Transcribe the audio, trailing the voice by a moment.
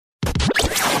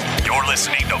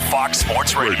listening to Fox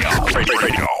Sports Radio.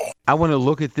 I want to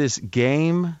look at this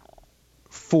Game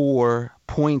 4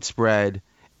 point spread.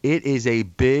 It is a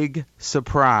big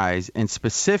surprise, and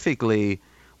specifically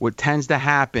what tends to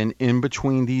happen in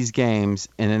between these games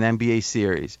in an NBA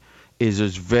series is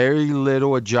there's very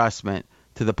little adjustment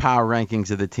to the power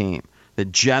rankings of the team.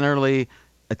 That generally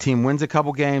a team wins a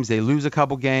couple games, they lose a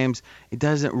couple games. It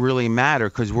doesn't really matter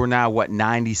because we're now,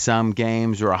 90-some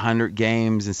games or 100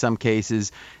 games in some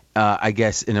cases, I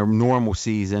guess, in a normal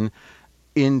season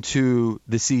into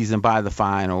the season by the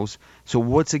finals. So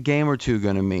what's a game or two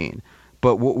going to mean?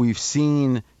 But what we've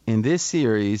seen in this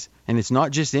series, and it's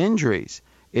not just injuries,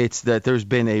 it's that there's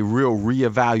been a real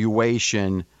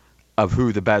reevaluation of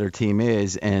who the better team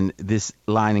is, and this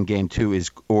line in Game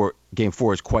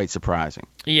 4 is quite surprising.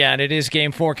 Yeah, and it is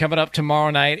Game 4 coming up tomorrow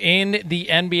night in the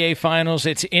NBA Finals.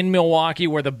 It's in Milwaukee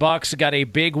where the Bucks got a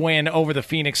big win over the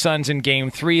Phoenix Suns in Game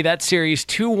 3. That series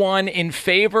 2-1 in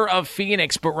favor of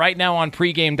Phoenix, but right now on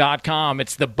pregame.com,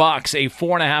 it's the Bucks, a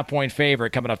 4.5-point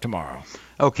favorite coming up tomorrow.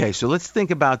 Okay, so let's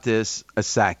think about this a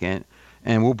second,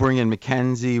 and we'll bring in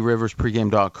Mackenzie Rivers,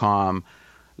 pregame.com.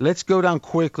 Let's go down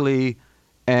quickly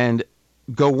and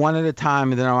go one at a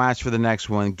time, and then I'll ask for the next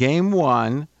one. Game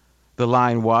 1, the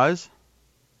line was?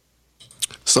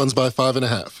 Suns by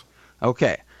 5.5.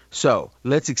 Okay, so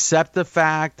let's accept the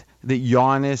fact that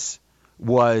Giannis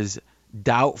was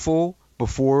doubtful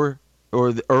before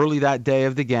or early that day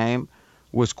of the game,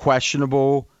 was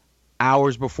questionable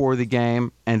hours before the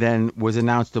game, and then was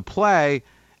announced to play,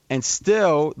 and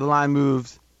still the line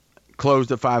moved,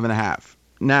 closed at 5.5.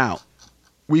 Now,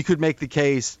 we could make the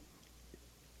case,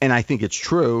 and I think it's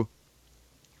true,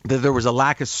 that there was a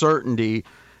lack of certainty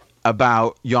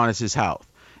about Giannis's health.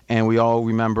 And we all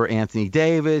remember Anthony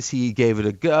Davis. He gave it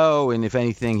a go, and if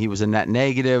anything, he was a net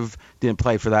negative, didn't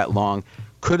play for that long.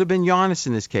 Could have been Giannis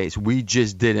in this case. We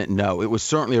just didn't know. It was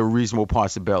certainly a reasonable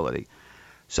possibility.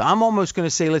 So I'm almost going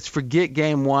to say let's forget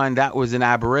Game 1. That was an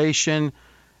aberration,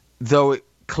 though it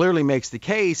clearly makes the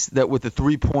case that with the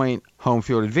 3-point home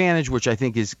field advantage, which I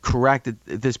think is correct at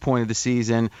this point of the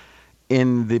season,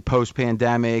 in the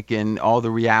post-pandemic and all the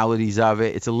realities of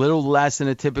it, it's a little less than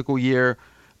a typical year,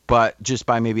 but just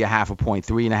by maybe a half a point,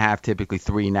 3.5, typically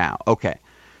 3 now. Okay.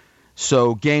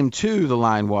 So Game 2, the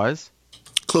line was?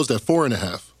 Closed at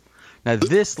 4.5. Now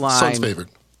this line Suns favored.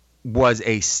 Was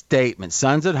a statement.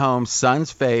 Suns at home,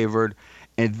 Suns favored,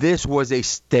 and this was a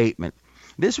statement.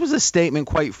 This was a statement,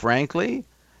 quite frankly,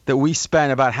 that we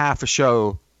spent about half a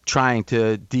show trying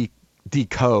to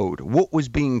decode what was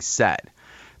being said,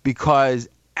 because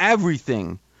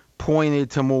everything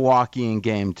pointed to Milwaukee in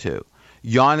Game 2.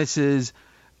 Giannis's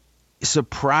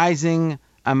surprising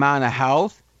amount of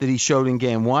health that he showed in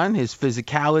Game 1, his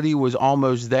physicality was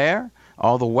almost there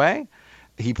all the way.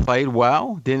 He played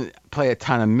well, didn't play a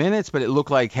ton of minutes, but it looked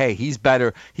like, hey, he's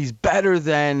better. He's better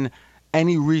than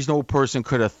any reasonable person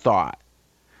could have thought.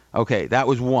 Okay, that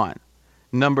was one.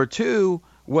 Number 2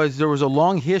 was there was a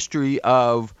long history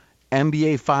of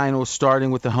NBA Finals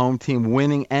starting with the home team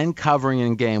winning and covering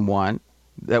in Game 1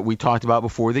 that we talked about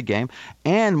before the game.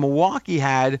 And Milwaukee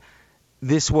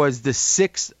this was the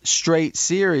 6th straight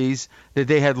series that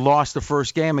they had lost the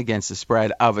first game against the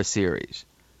spread of a series.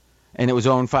 And it was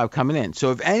 0-5 coming in.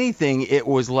 So if anything, it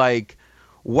was like,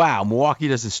 wow, Milwaukee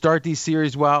doesn't start these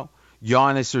series well.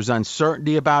 Giannis, there's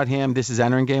uncertainty about him. This is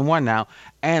entering Game 1 now.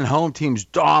 And home teams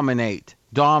dominate.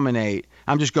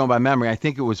 I'm just going by memory. I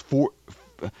think it was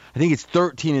I think it's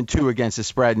 13-2 against the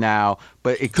spread now,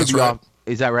 but it could be off.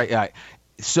 Is that right? Yeah.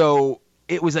 So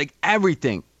it was like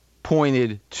everything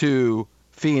pointed to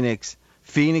Phoenix.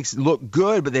 Phoenix looked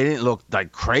good, but they didn't look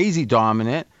like crazy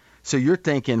dominant. So you're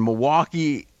thinking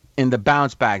Milwaukee in the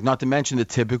bounce back, not to mention the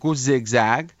typical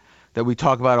zigzag that we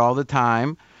talk about all the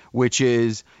time, which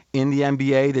is in the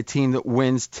NBA, the team that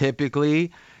wins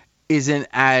typically isn't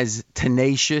as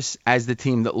tenacious as the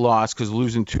team that lost, because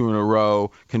losing 2 in a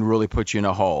row can really put you in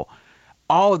a hole.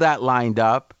 All of that lined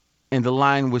up, and the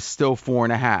line was still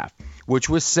 4.5, which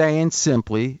was saying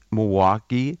simply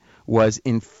Milwaukee was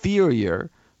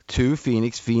inferior to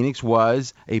Phoenix. Phoenix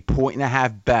was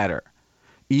 1.5 better,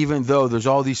 even though there's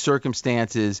all these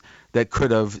circumstances that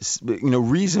could have,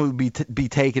 reasonably be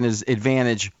taken as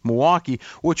advantage Milwaukee,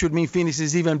 which would mean Phoenix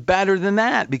is even better than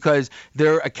that because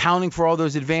they're accounting for all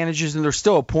those advantages and they're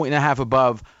still 1.5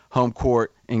 above home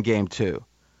court in Game 2.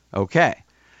 Okay.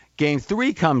 Game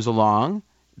 3 comes along.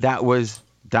 That was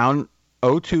down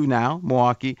 0-2 now,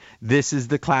 Milwaukee. This is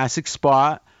the classic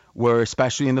spot where,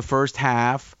 especially in the first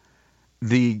half,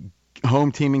 the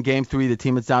home team in Game 3, the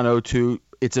team that's down 0-2,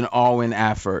 it's an all-in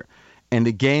effort. And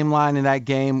the game line in that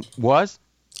game was?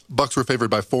 Bucks were favored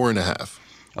by 4.5.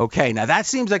 Okay, now that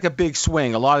seems like a big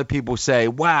swing. A lot of people say,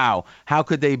 wow, how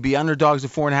could they be underdogs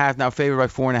at 4.5, now favored by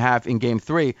 4.5 in game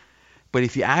 3? But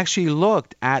if you actually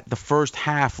looked at the first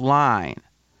half line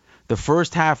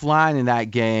in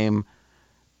that game,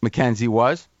 Mackenzie,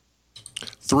 was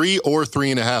 3 or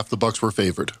 3.5. The Bucks were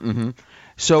favored. Mm-hmm.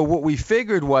 So what we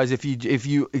figured was if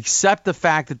you accept the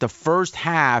fact that the first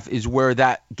half is where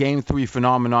that game 3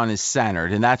 phenomenon is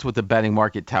centered, and that's what the betting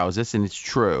market tells us, and it's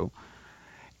true.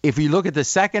 If you look at the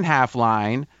second half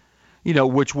line,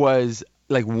 which was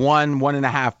like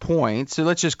 1.5 points, so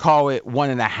let's just call it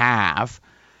 1.5.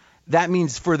 That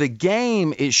means for the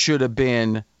game, it should have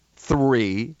been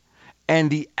 3. And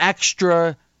the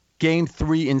extra game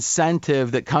 3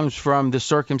 incentive that comes from the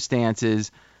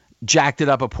circumstances jacked it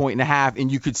up 1.5 points,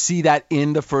 and you could see that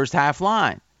in the first half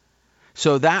line.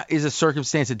 So that is a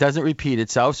circumstance that doesn't repeat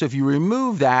itself. So if you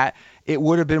remove that, it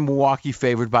would have been Milwaukee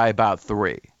favored by about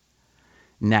 3.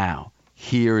 Now,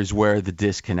 here is where the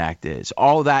disconnect is.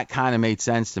 All that kind of made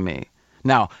sense to me.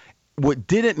 Now, what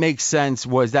didn't make sense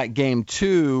was that game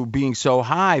 2 being so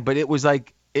high, but it was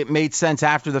like it made sense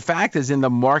after the fact, as in the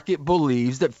market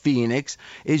believes that Phoenix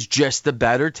is just the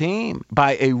better team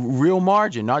by a real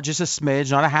margin, not just a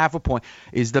smidge, not a half a point,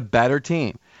 is the better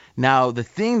team. Now, the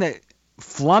thing that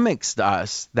flummoxed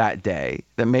us that day,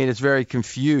 that made us very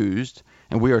confused,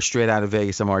 and we are straight out of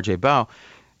Vegas, I'm RJ Bell,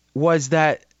 was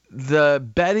that the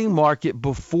betting market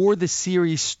before the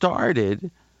series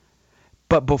started,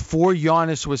 but before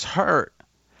Giannis was hurt,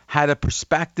 had a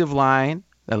prospective line,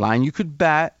 a line you could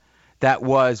bet, that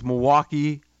was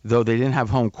Milwaukee, though they didn't have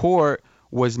home court,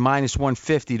 was minus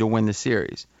 150 to win the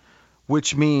series,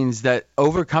 which means that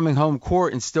overcoming home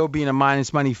court and still being a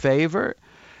minus money favorite,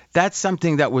 that's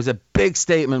something that was a big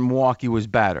statement. Milwaukee was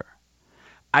better.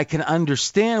 I can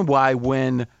understand why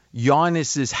when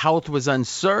Giannis's health was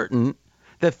uncertain,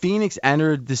 that Phoenix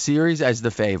entered the series as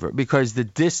the favorite, because the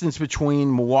distance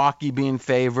between Milwaukee being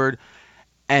favored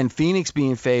and Phoenix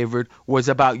being favored was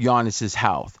about Giannis's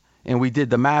health. And we did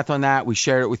the math on that. We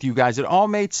shared it with you guys. It all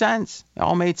made sense. It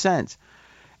all made sense.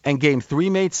 And game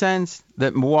 3 made sense,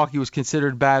 that Milwaukee was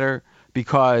considered better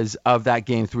because of that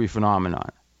game 3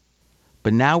 phenomenon.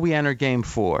 But now we enter game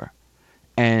 4,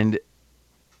 and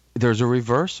there's a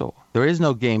reversal. There is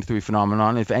no game 3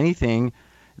 phenomenon. If anything,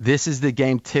 this is the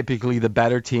game typically the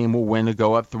better team will win to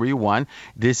go up 3-1.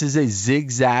 This is a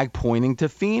zigzag pointing to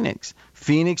Phoenix.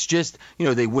 Phoenix just,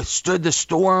 they withstood the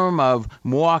storm of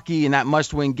Milwaukee in that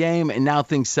must-win game, and now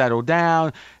things settle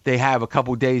down. They have a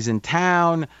couple days in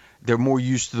town. They're more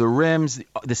used to the rims.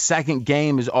 The second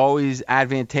game is always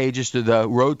advantageous to the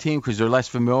road team because they're less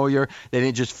familiar. They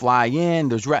didn't just fly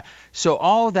in. So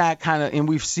all that kind of, and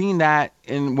we've seen that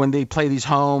when they play these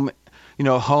home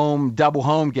double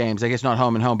home games, I guess not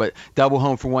home and home, but double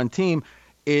home for one team,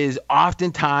 is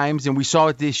oftentimes, and we saw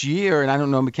it this year, and I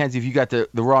don't know, Mackenzie, if you got the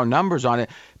raw numbers on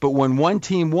it, but when one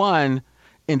team won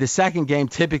in the second game,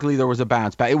 typically there was a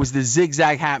bounce back. It was the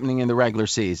zigzag happening in the regular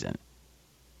season.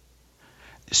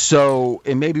 So,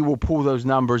 and maybe we'll pull those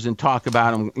numbers and talk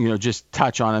about them, just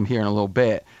touch on them here in a little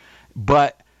bit.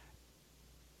 But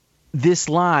this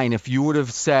line, if you would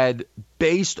have said,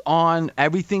 based on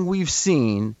everything we've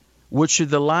seen, what should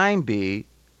the line be?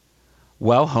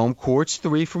 Well, home court's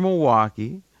 3 for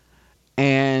Milwaukee,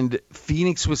 and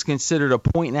Phoenix was considered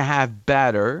 1.5 points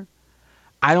better.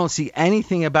 I don't see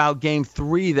anything about game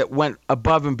 3 that went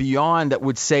above and beyond that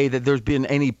would say that there's been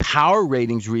any power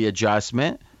ratings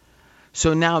readjustment.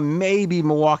 So now maybe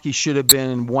Milwaukee should have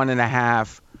been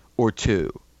 1.5 or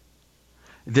 2.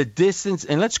 The distance,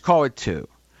 and let's call it 2.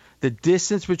 The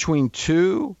distance between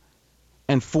 2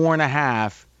 and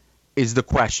 4.5 is the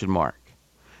question mark.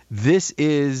 This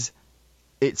is,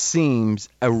 it seems,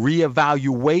 a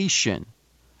reevaluation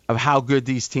of how good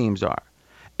these teams are.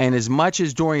 And as much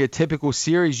as during a typical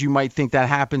series you might think that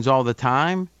happens all the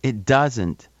time, it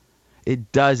doesn't.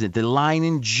 It doesn't. The line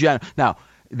in general. Now,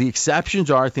 the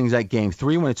exceptions are things like game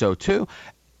 3 when it's 0-2.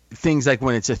 Things like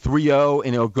when it's a 3-0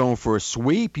 and it'll go for a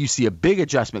sweep, you see a big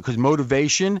adjustment because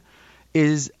motivation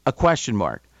is a question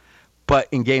mark. But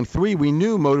in game 3, we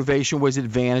knew motivation was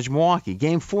advantage Milwaukee.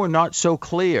 Game 4, not so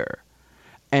clear.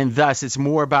 And thus, it's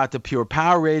more about the pure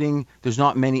power rating. There's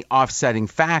not many offsetting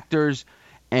factors.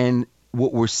 And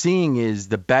what we're seeing is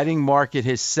the betting market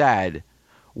has said,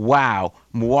 wow,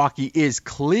 Milwaukee is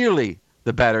clearly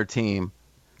the better team,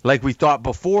 like we thought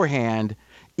beforehand,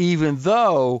 even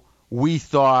though we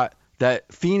thought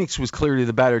that Phoenix was clearly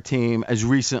the better team as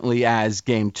recently as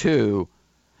game 2.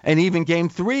 And even game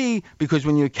 3, because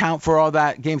when you account for all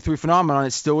that game 3 phenomenon,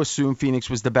 it still assumed Phoenix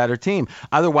was the better team.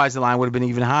 Otherwise, the line would have been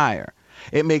even higher.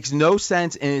 It makes no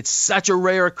sense, and it's such a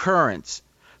rare occurrence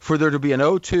for there to be an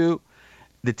 0-2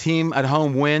 the team at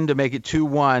home win to make it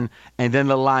 2-1, and then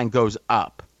the line goes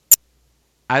up.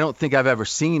 I don't think I've ever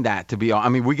seen that, to be honest. I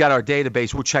mean, we got our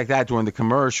database. We'll check that during the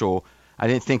commercial. I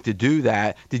didn't think to do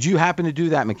that. Did you happen to do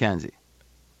that, Mackenzie?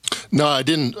 No, I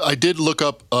didn't. I did look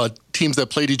up teams that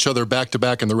played each other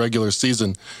back-to-back in the regular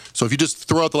season. So if you just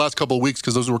throw out the last couple of weeks,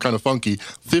 because those were kind of funky,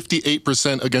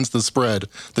 58% against the spread,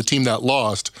 the team that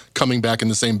lost coming back in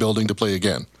the same building to play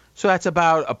again. So that's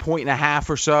about 1.5 points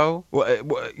or so.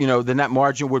 The net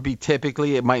margin would be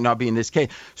typically, it might not be in this case.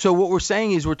 So what we're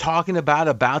saying is we're talking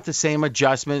about the same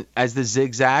adjustment as the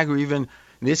zigzag, or even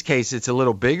in this case, it's a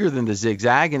little bigger than the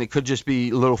zigzag, and it could just be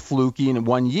a little fluky in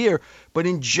 1 year. But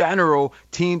in general,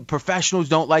 team professionals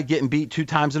don't like getting beat 2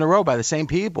 times in a row by the same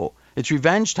people. It's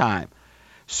revenge time.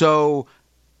 So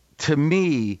to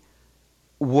me,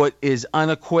 what is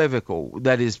unequivocal,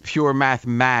 that is pure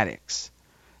mathematics,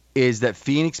 is that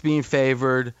Phoenix being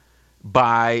favored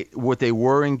by what they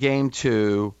were in game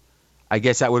 2, I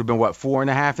guess that would have been,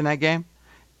 4.5 in that game,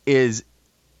 is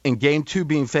in game 2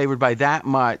 being favored by that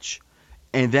much,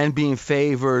 and then being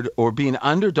favored or being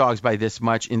underdogs by this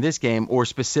much in this game, or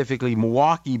specifically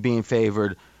Milwaukee being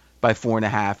favored by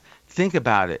 4.5. Think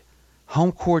about it.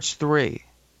 Home court's 3.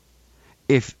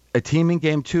 If a team in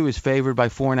game 2 is favored by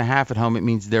 4.5 at home, it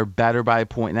means they're better by 1.5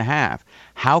 points.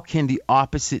 How can the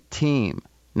opposite team,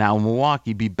 now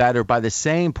Milwaukee, be better by the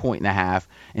same 1.5 points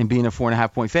and being a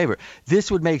 4.5 point favorite?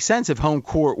 This would make sense if home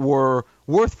court were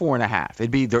worth 4.5.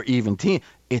 It'd be their even team.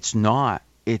 It's not.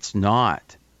 It's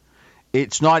not.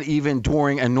 It's not even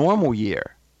during a normal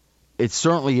year. It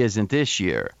certainly isn't this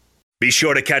year. Be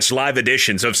sure to catch live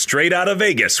editions of Straight Outta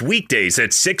Vegas weekdays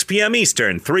at 6 p.m.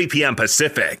 Eastern, 3 p.m.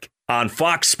 Pacific on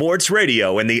Fox Sports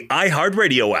Radio and the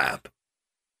iHeartRadio app.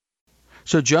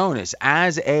 So Jonas,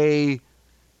 as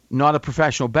not a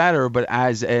professional bettor, but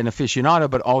as an aficionado,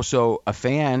 but also a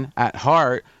fan at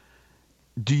heart,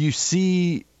 do you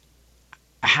see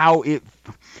how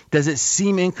does it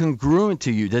seem incongruent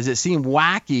to you? Does it seem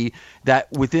wacky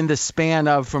that within the span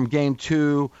of from game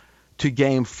 2 to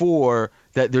game 4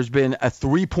 that there's been a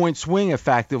 3-point swing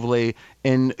effectively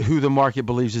in who the market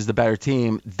believes is the better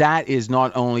team? That is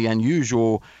not only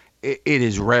unusual, it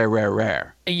is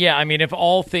rare. Yeah, I mean, if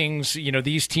all things,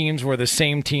 these teams were the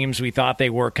same teams we thought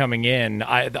they were coming in,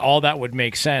 all that would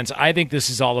make sense. I think this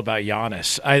is all about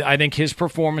Giannis. I think his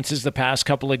performances the past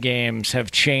couple of games have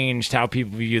changed how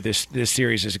people view this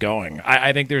series is going.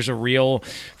 I think there's a real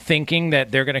thinking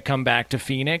that they're going to come back to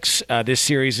Phoenix. This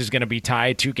series is going to be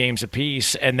tied 2 games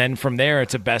apiece, and then from there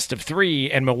it's a best of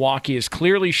 3, and Milwaukee has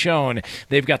clearly shown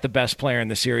they've got the best player in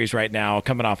the series right now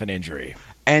coming off an injury.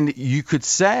 And you could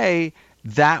say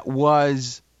that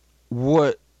was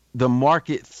what the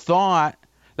market thought,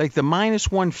 like the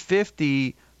minus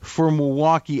 150 for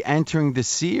Milwaukee entering the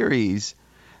series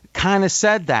kind of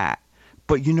said that.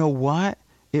 But you know what?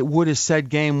 It would have said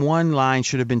game 1 line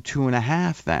should have been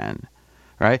 2.5 then,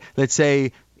 right? Let's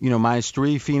say, minus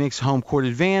 3 Phoenix home court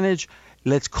advantage.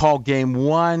 Let's call game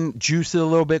 1, juice it a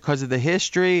little bit because of the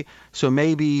history. So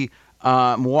maybe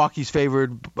Milwaukee's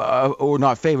favored, or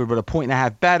not favored, but 1.5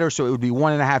 points better, so it would be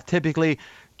 1.5 typically.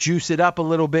 Juice it up a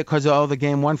little bit because of all the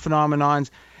game 1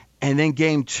 phenomenons. And then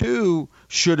game 2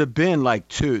 should have been like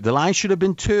 2. The line should have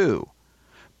been 2.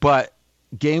 But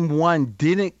game 1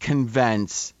 didn't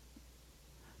convince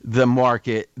the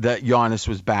market that Giannis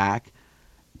was back.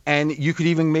 And you could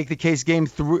even make the case game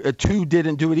 2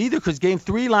 didn't do it either, because game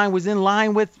 3 line was in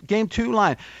line with game 2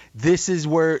 line. This is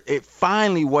where it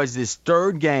finally was, this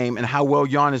third game and how well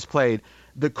Giannis played,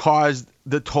 that caused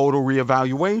the total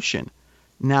reevaluation.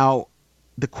 Now,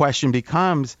 the question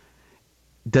becomes,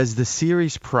 does the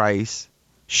series price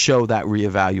show that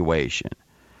reevaluation?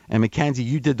 And Mackenzie,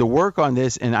 you did the work on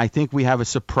this, and I think we have a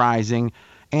surprising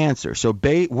answer. So,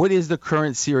 what is the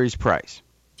current series price?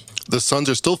 The Suns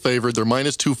are still favored. They're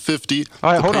minus 250.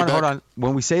 All right, hold on.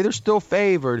 When we say they're still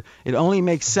favored, it only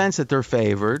makes sense that they're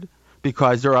favored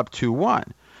because they're up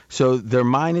 2-1. So they're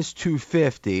minus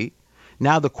 250.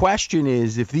 Now the question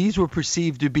is, if these were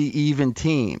perceived to be even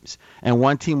teams and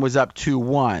one team was up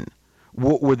 2-1,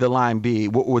 what would the line be?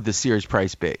 What would the series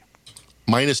price be?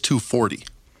 Minus 240.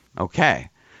 Okay.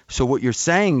 So what you're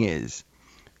saying is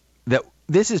that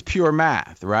this is pure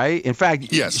math, right? In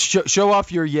fact, yes. Show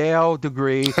off your Yale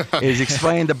degree, is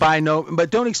explain the binomial, but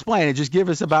don't explain it. Just give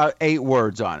us about 8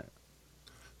 words on it.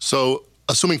 So,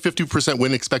 assuming 50%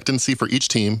 win expectancy for each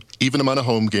team, even amount of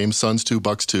home games, Suns 2,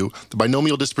 Bucks 2, the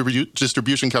binomial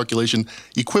distribution calculation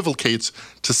equivocates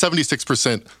to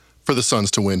 76% for the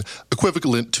Suns to win,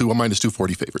 equivalent to a minus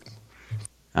 240 favorite.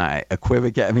 All right,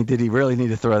 equivocate. I mean, did he really need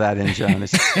to throw that in,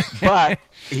 Jonas? But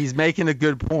he's making a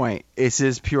good point. This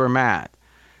is pure math.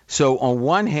 So on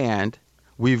one hand,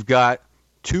 we've got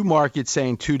two markets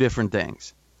saying two different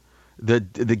things. The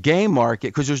game market,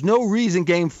 because there's no reason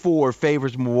Game 4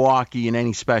 favors Milwaukee in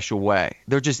any special way.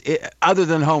 They're just, other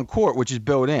than home court, which is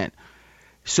built in.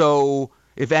 So,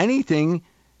 if anything,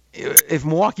 if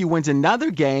Milwaukee wins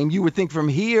another game, you would think from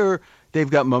here they've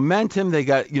got momentum. They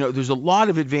got, there's a lot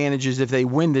of advantages if they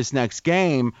win this next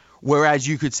game. Whereas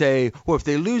you could say, well, if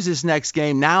they lose this next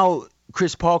game, now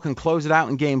Chris Paul can close it out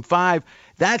in Game 5.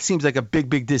 That seems like a big,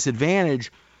 big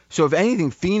disadvantage. So, if anything,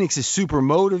 Phoenix is super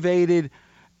motivated.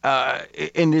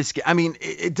 In this, I mean,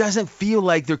 it doesn't feel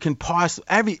like there can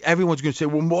possibly. Everyone's going to say,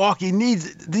 "Well, Milwaukee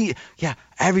needs the." Yeah,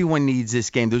 everyone needs this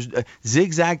game. There's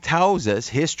Zigzag tells us,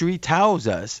 history tells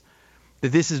us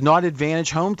that this is not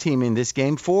advantage home team in this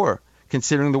Game 4,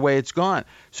 considering the way it's gone.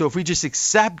 So if we just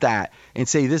accept that and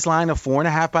say this line of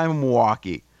 4.5 by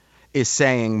Milwaukee is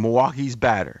saying Milwaukee's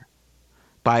better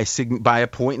by a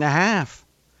 1.5,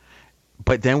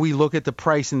 but then we look at the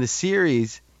price in the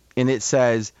series and it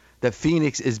says that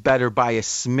Phoenix is better by a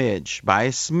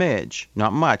smidge,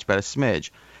 not much, but a smidge.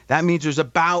 That means there's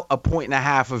about a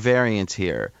 1.5 of variance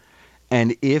here.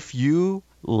 And if you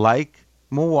like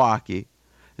Milwaukee,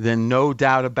 then no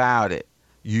doubt about it,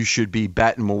 you should be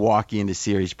betting Milwaukee in the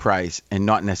series price and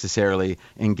not necessarily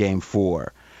in Game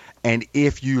 4. And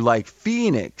if you like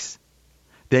Phoenix,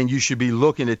 then you should be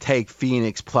looking to take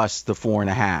Phoenix plus the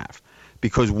 4.5,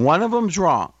 because one of them's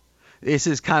wrong. This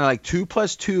is kind of like 2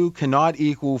 plus 2 cannot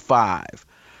equal 5.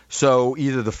 So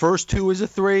either the first 2 is a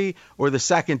 3 or the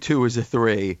second 2 is a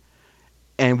 3.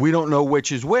 And we don't know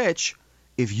which is which.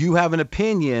 If you have an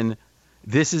opinion,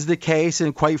 this is the case.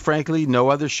 And quite frankly, no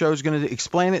other show is going to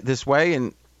explain it this way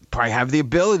and probably have the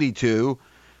ability to.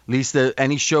 At least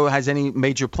any show has any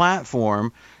major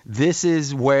platform. This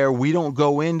is where we don't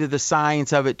go into the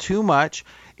science of it too much.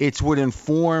 It's what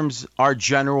informs our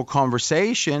general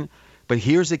conversation. But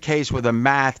here's a case where the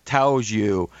math tells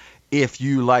you if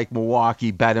you like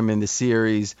Milwaukee, bet them in the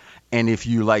series, and if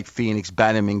you like Phoenix,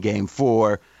 bet them in Game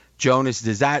 4. Jonas,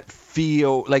 does that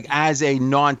feel like, as a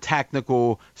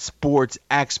non-technical sports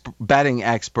betting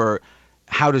expert,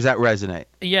 how does that resonate?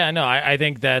 Yeah, no, I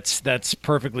think that's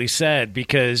perfectly said,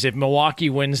 because if Milwaukee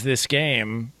wins this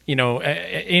game,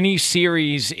 any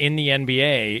series in the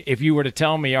NBA, if you were to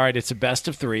tell me, all right, it's a best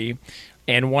of 3,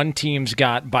 and one team's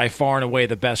got by far and away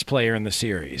the best player in the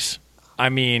series, I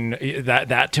mean,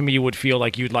 that to me would feel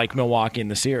like you'd like Milwaukee in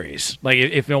the series. Like,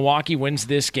 if Milwaukee wins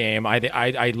this game,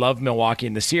 I love Milwaukee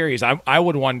in the series. I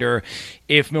would wonder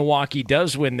if Milwaukee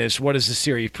does win this, what does the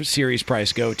series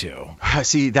price go to?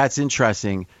 See, that's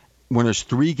interesting. When there's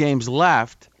 3 games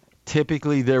left,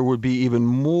 typically there would be even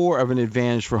more of an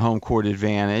advantage for home court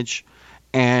advantage.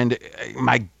 And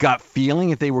my gut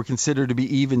feeling, if they were considered to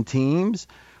be even teams,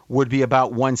 would be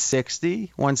about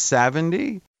 160,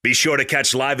 170. Be sure to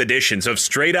catch live editions of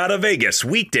Straight Outta Vegas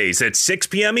weekdays at 6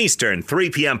 p.m. Eastern,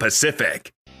 3 p.m.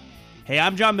 Pacific. Hey,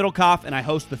 I'm John Middlecoff, and I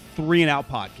host the 3 and Out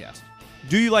podcast.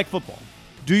 Do you like football?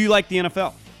 Do you like the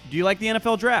NFL? Do you like the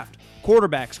NFL draft?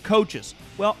 Quarterbacks, coaches?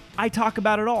 Well, I talk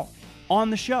about it all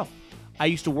on the show. I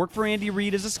used to work for Andy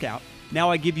Reid as a scout. Now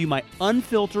I give you my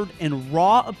unfiltered and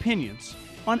raw opinions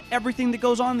on everything that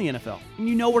goes on in the NFL.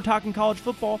 And we're talking college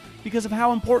football because of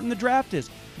how important the draft is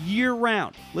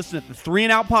year-round. Listen to the 3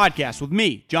 and Out podcast with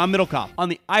me, John Middlecoff, on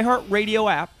the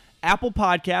iHeartRadio app, Apple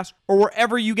Podcasts, or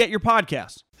wherever you get your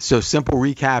podcasts. So simple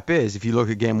recap is, if you look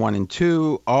at Game 1 and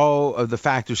 2, all of the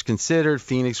factors considered,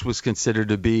 Phoenix was considered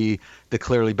to be the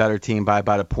clearly better team by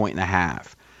about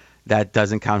 1.5. That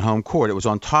doesn't count home court. It was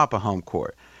on top of home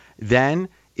court. Then,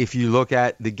 if you look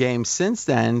at the game since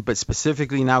then, but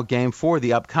specifically now Game 4,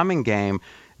 the upcoming game,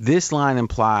 this line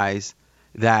implies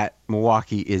that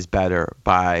Milwaukee is better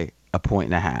by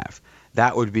 1.5.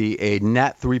 That would be a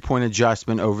net 3-point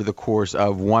adjustment over the course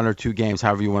of 1 or 2 games,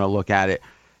 however you want to look at it.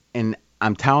 And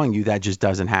I'm telling you, that just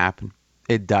doesn't happen.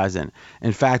 It doesn't.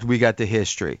 In fact, we got the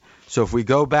history. So if we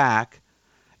go back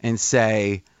and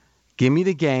say, give me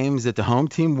the games that the home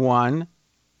team won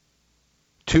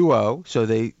 2-0, so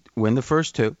they win the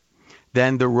first 2.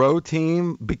 Then the road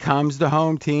team becomes the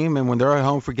home team, and when they're at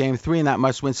home for Game 3 in that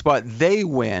must-win spot, they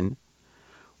win.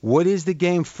 What is the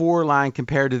Game 4 line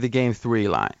compared to the Game 3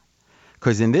 line?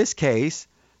 Because in this case,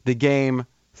 the Game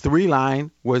 3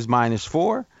 line was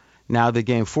 -4. Now the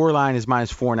Game 4 line is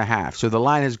 -4.5. So the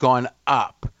line has gone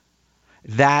up.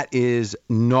 That is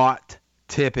not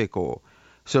typical.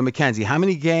 So, Mackenzie, how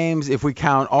many games, if we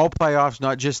count all playoffs,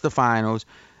 not just the finals,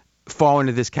 fall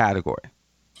into this category?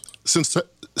 Since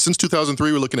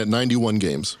 2003, we're looking at 91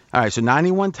 games. All right, so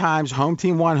 91 times home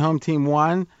team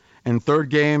won, and third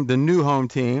game, the new home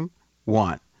team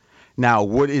won. Now,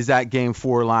 what is that Game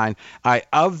 4 line?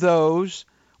 Of those,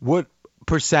 what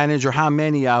percentage or how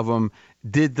many of them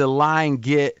did the line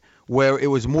get where it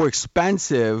was more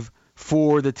expensive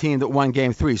for the team that won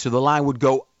game 3? So the line would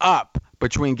go up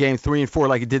between game 3 and 4,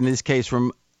 like it did in this case,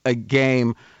 from a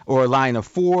game or a line of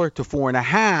 4 to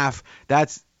 4.5.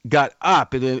 That's got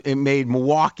up. It made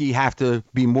Milwaukee have to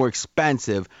be more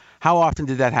expensive. How often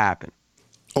did that happen?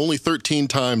 Only 13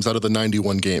 times out of the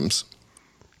 91 games.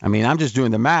 I mean, I'm just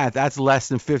doing the math. That's less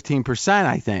than 15%,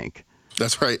 I think.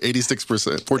 That's right,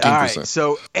 86%, 14%. All right,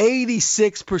 so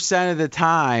 86% of the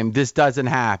time, this doesn't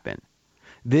happen.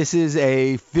 This is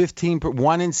a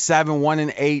 1 in 7, 1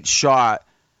 in 8 shot.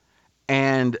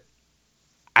 And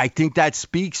I think that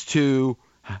speaks to,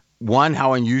 one,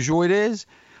 how unusual it is,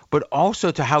 but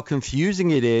also to how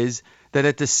confusing it is that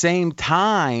at the same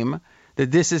time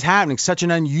that this is happening, such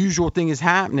an unusual thing is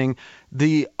happening,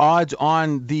 the odds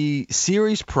on the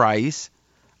series price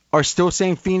are still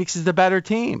saying Phoenix is the better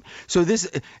team. So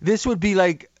this would be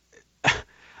like,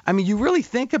 I mean, you really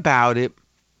think about it.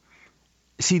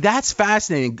 See, that's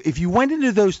fascinating. If you went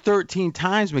into those 13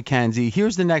 times, Mackenzie,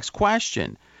 here's the next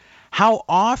question. How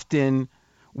often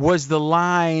was the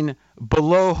line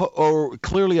below or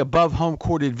clearly above home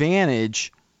court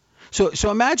advantage? So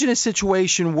imagine a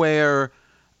situation where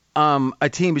a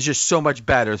team is just so much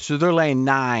better. So they're laying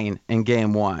 9 in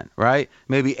game 1, right?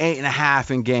 Maybe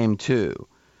 8.5 in game 2.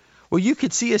 Well, you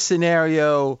could see a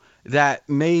scenario that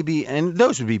maybe, and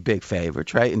those would be big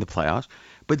favorites, right, in the playoffs.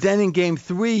 But then in game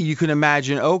 3, you can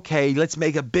imagine, okay, let's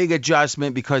make a big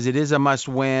adjustment because it is a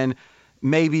must-win.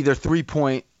 Maybe they're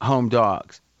 3-point home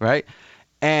dogs, right?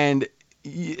 And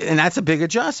that's a big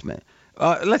adjustment.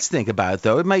 Let's think about it,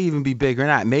 though. It might even be bigger than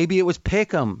that. Maybe it was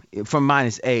Pick'em from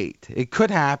 -8. It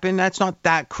could happen. That's not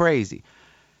that crazy.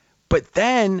 But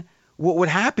then what would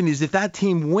happen is if that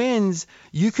team wins,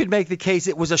 you could make the case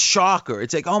it was a shocker.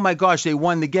 It's like, oh, my gosh, they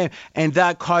won the game. And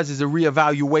that causes a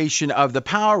reevaluation of the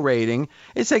power rating.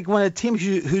 It's like when a team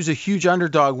who's a huge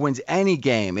underdog wins any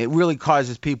game, it really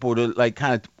causes people to like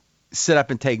kind of sit up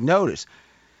and take notice.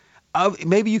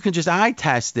 Maybe you can just eye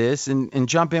test this and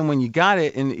jump in when you got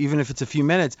it, and even if it's a few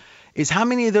minutes, is how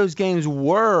many of those games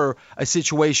were a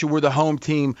situation where the home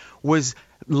team was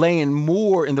laying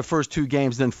more in the first 2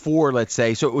 games than 4, let's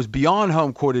say, so it was beyond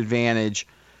home court advantage,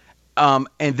 and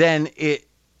then it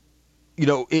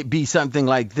be something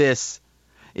like this.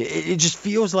 It just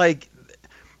feels like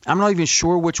I'm not even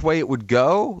sure which way it would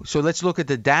go, so let's look at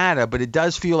the data, but it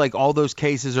does feel like all those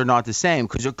cases are not the same,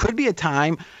 because there could be a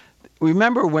time.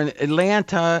 Remember when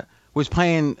Atlanta was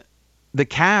playing the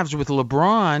Cavs with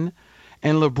LeBron,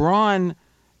 and LeBron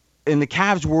and the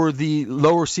Cavs were the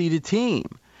lower seeded team.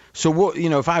 So,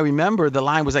 if I remember, the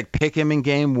line was like pick him in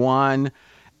game 1,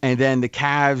 and then the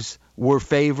Cavs were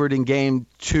favored in game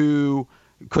 2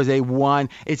 because they won.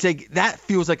 It's like that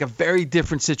feels like a very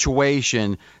different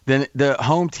situation than the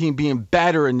home team being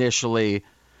better initially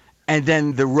and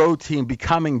then the road team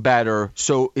becoming better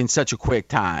so in such a quick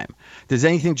time. Does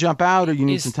anything jump out, or you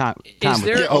need some time?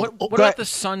 What about the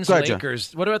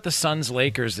Suns-Lakers? What about the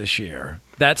Suns-Lakers this year?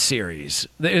 That series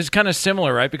is kind of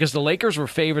similar, right? Because the Lakers were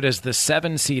favored as the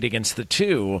 7 seed against the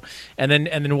 2, and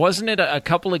then wasn't it a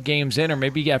couple of games in, or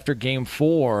maybe after game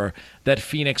 4, that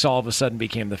Phoenix all of a sudden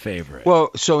became the favorite? Well,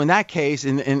 so in that case,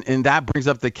 and that brings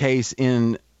up the case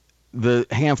in the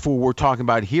handful we're talking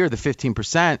about here, the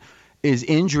 15%. Is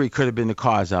injury could have been the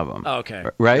cause of them. Okay.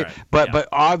 Right? But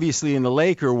obviously in the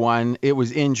Laker one, it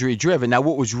was injury driven. Now,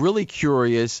 what was really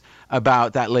curious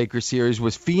about that Lakers series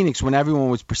was Phoenix, when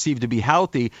everyone was perceived to be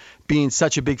healthy, being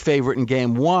such a big favorite in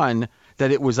game 1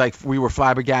 that it was like we were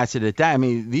flabbergasted at that. I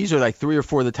mean, these are like 3 or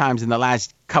 4 of the times in the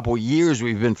last couple of years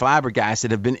we've been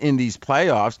flabbergasted, have been in these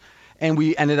playoffs. And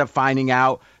we ended up finding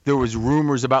out there was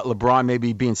rumors about LeBron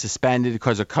maybe being suspended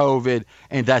because of COVID,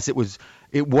 and thus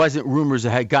it wasn't rumors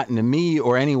that had gotten to me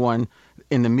or anyone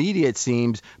in the media, it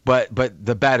seems, but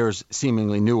the bettors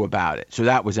seemingly knew about it. So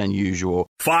that was unusual.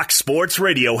 Fox Sports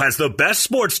Radio has the best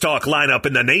sports talk lineup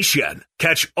in the nation.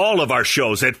 Catch all of our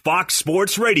shows at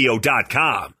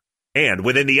foxsportsradio.com. And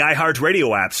within the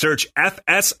iHeartRadio app, search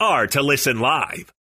FSR to listen live.